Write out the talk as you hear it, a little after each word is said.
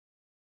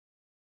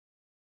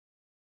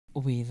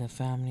We, the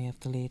family of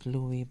the late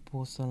Louis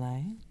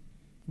Beausoleil,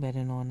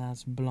 better known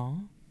as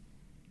Blanc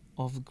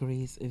of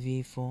Grace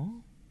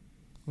Vieux,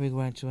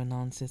 regret to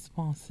announce his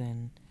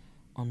passing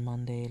on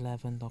Monday,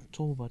 11th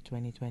October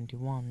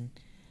 2021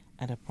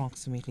 at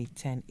approximately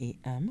 10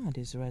 a.m. at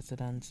his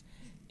residence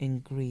in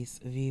Grace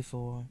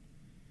Vieux.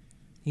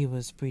 He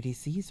was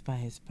predeceased by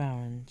his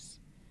parents,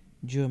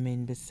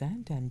 Germaine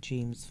Bissett and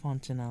James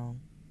Fontenelle.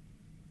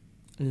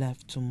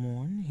 Left to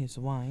mourn his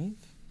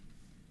wife,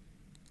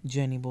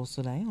 Jenny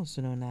Beausoleil,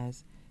 also known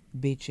as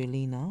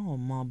Bechelina or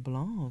Mont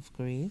Blanc of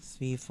Grace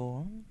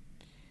Vieux,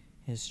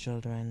 his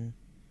children,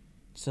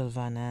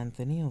 Sylvain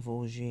Anthony of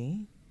Auger,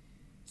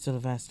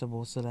 Sylvester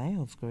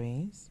Beausoleil of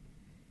Grace,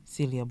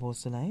 Celia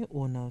Beausoleil,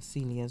 owner of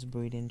Celia's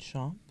Breeding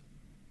Shop,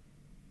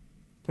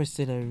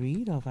 Priscilla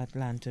Reed of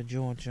Atlanta,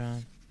 Georgia,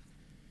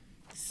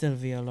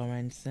 Sylvia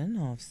Lawrenson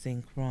of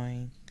St.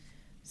 Croix,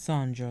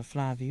 Sandra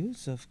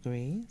Flavius of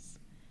Grace,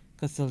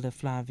 Casilda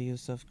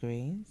Flavius of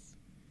Grace,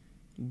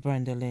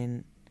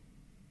 Brendalyn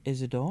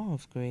Isidore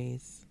of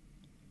Grace,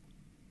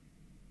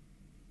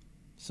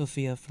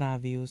 Sophia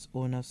Flavius,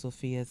 owner of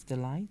Sophia's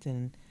Delight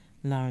in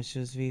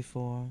Larishes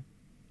V4,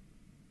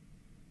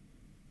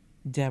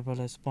 Deborah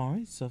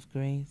Lesporis of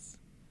Grace,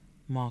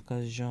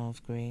 Marcus Jean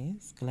of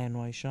Grace,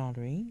 Glenroy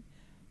Chaudry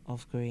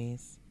of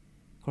Grace,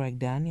 Craig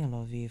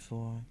Daniel of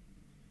V4,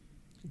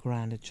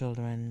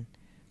 grandchildren,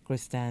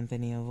 Christa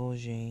Anthony of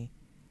Auger,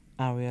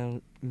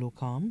 Ariel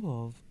Lucombe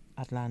of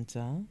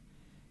Atlanta,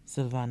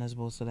 Sylvanus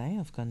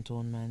Beausoleil of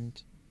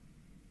Cantonment,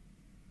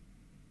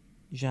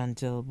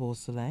 Jantil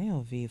Beausoleil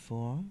of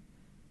V4,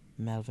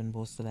 Melvin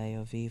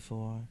Beausoleil of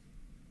V4,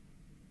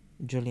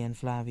 Julian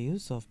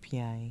Flavius of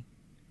PI,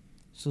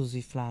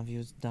 Susie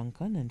Flavius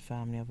Duncan and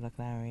family of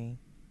Laclary,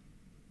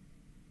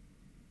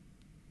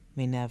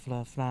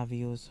 Minerva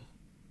Flavius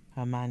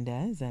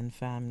Hernandez and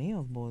family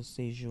of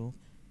Beausejour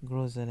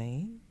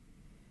Groselet,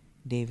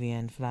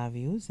 Davian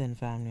Flavius and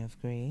family of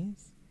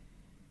Grace,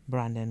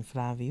 Brandon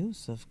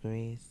Flavius of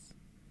Grace,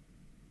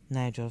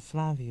 Nigel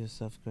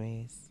Flavius of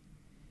Grace,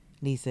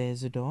 Lisa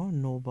Isidore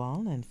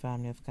Noble and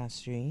family of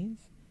Castries,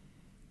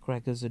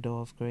 Craig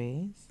Isidore of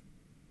Grace,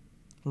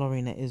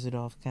 Lorena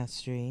Isidore of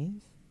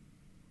Castries,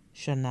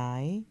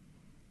 Shania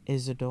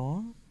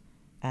Isidore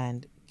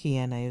and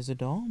Kiana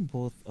Isidore,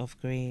 both of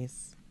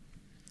Grace,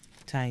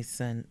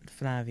 Tyson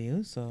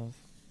Flavius of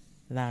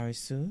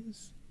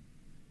Larissus,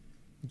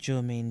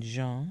 Jermaine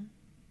Jean,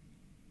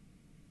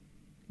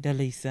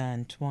 Delisa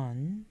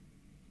Antoine,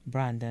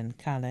 Brandon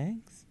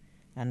Calix,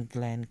 and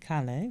Glenn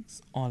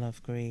Calix, all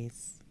of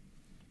Grace.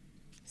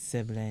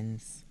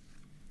 Siblings,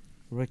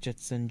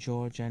 Richardson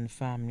George and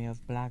family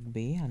of Black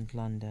Bay and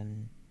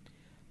London,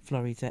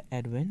 Florita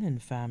Edwin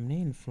and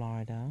family in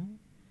Florida,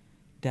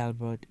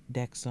 Delbert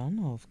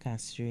Dexon of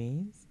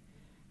Castries,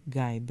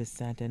 Guy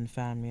Bissett and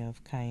family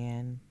of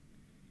Cayenne,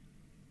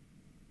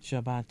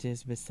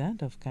 Shabatis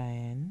Bissett of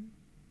Cayenne,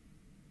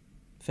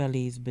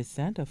 Felice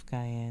Bissett of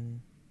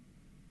Cayenne,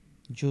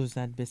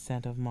 Josette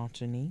Bissett of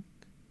Martinique,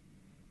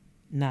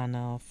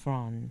 Nana of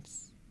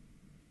France,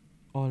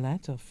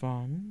 Olette of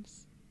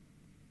France,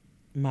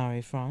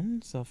 Marie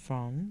France of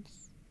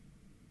France,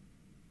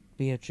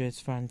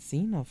 Beatrice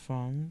Francine of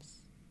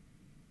France,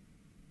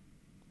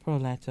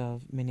 Paulette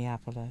of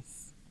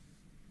Minneapolis,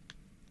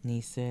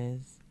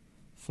 nieces,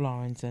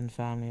 Florence and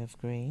family of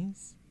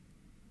Grace,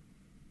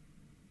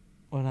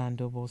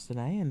 Orlando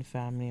Beausoleil and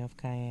family of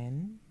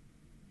Cayenne,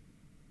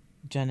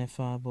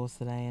 Jennifer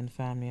Beausoleil and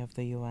family of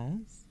the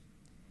U.S.,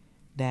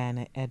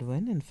 Diana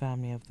Edwin and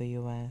family of the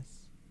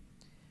U.S.,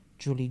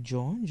 Julie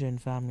George and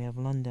family of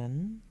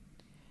London,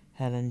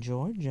 Helen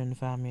George and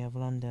family of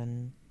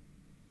London,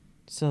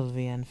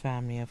 Sylvie and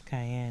family of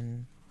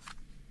Cayenne.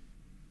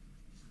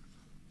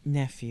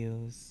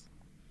 Nephews,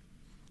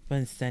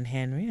 Winston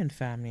Henry and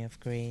family of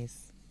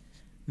Grace,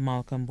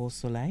 Malcolm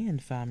Beausoleil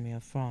and family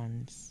of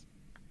France,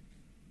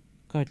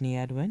 Courtney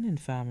Edwin and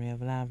family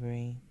of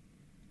Lavery,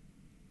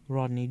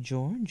 Rodney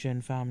George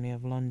and family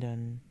of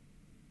London.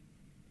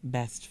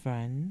 Best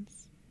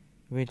friends,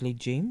 Ridley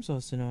James,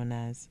 also known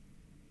as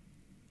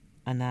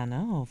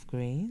Anana of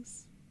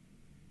Grace,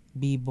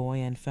 B-Boy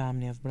and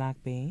family of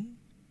Black Bay,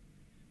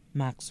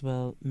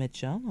 Maxwell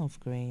Mitchell of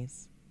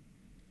Grace,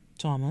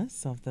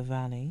 Thomas of the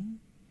Valley,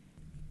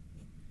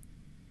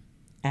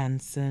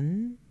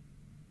 Anson,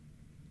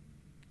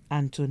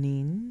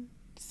 Antonine,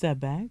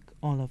 Sebek,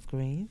 all of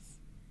Grace,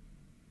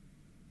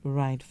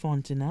 Wright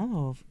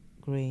Fontenelle of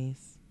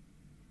Grace,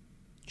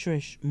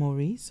 Trish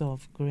Maurice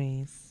of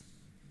Grace.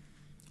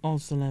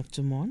 Also left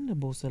to mourn the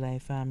Beausoleil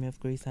family of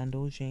Grace and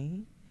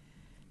Auger,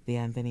 the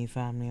Anthony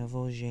family of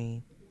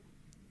Auger,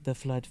 the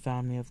Flood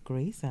family of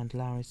Grace and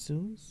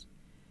Larissus,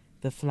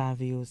 the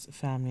Flavius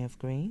family of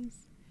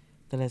Grace,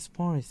 the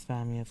Lesporis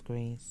family of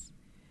Grace,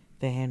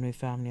 the Henry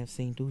family of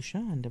St. Lucia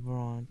and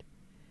abroad,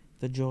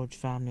 the George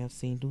family of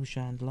St.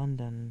 Lucia and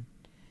London,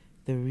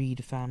 the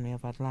Reed family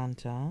of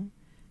Atlanta,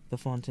 the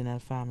Fontenelle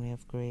family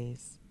of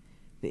Grace,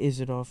 the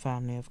Isidore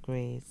family of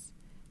Grace,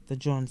 the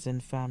Johnson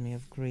family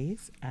of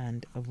Grace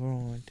and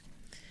abroad,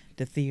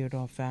 the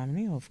Theodore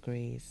family of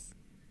Grace,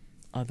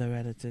 other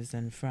relatives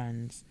and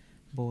friends,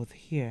 both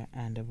here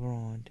and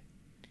abroad.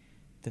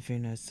 The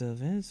funeral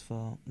service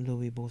for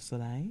Louis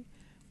Beausoleil,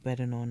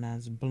 better known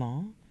as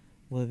Blanc,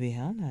 will be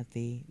held at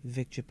the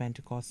Victory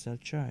Pentecostal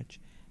Church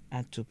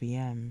at 2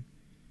 p.m.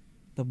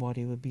 The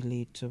body will be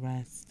laid to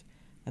rest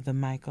at the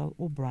Michael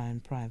O'Brien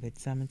Private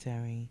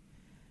Cemetery.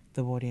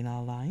 The body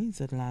now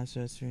lies at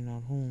Lazarus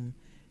Funeral Home,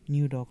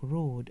 New Dock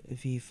Road,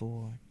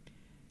 V4.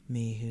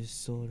 May his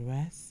soul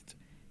rest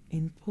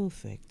in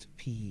perfect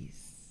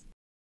peace.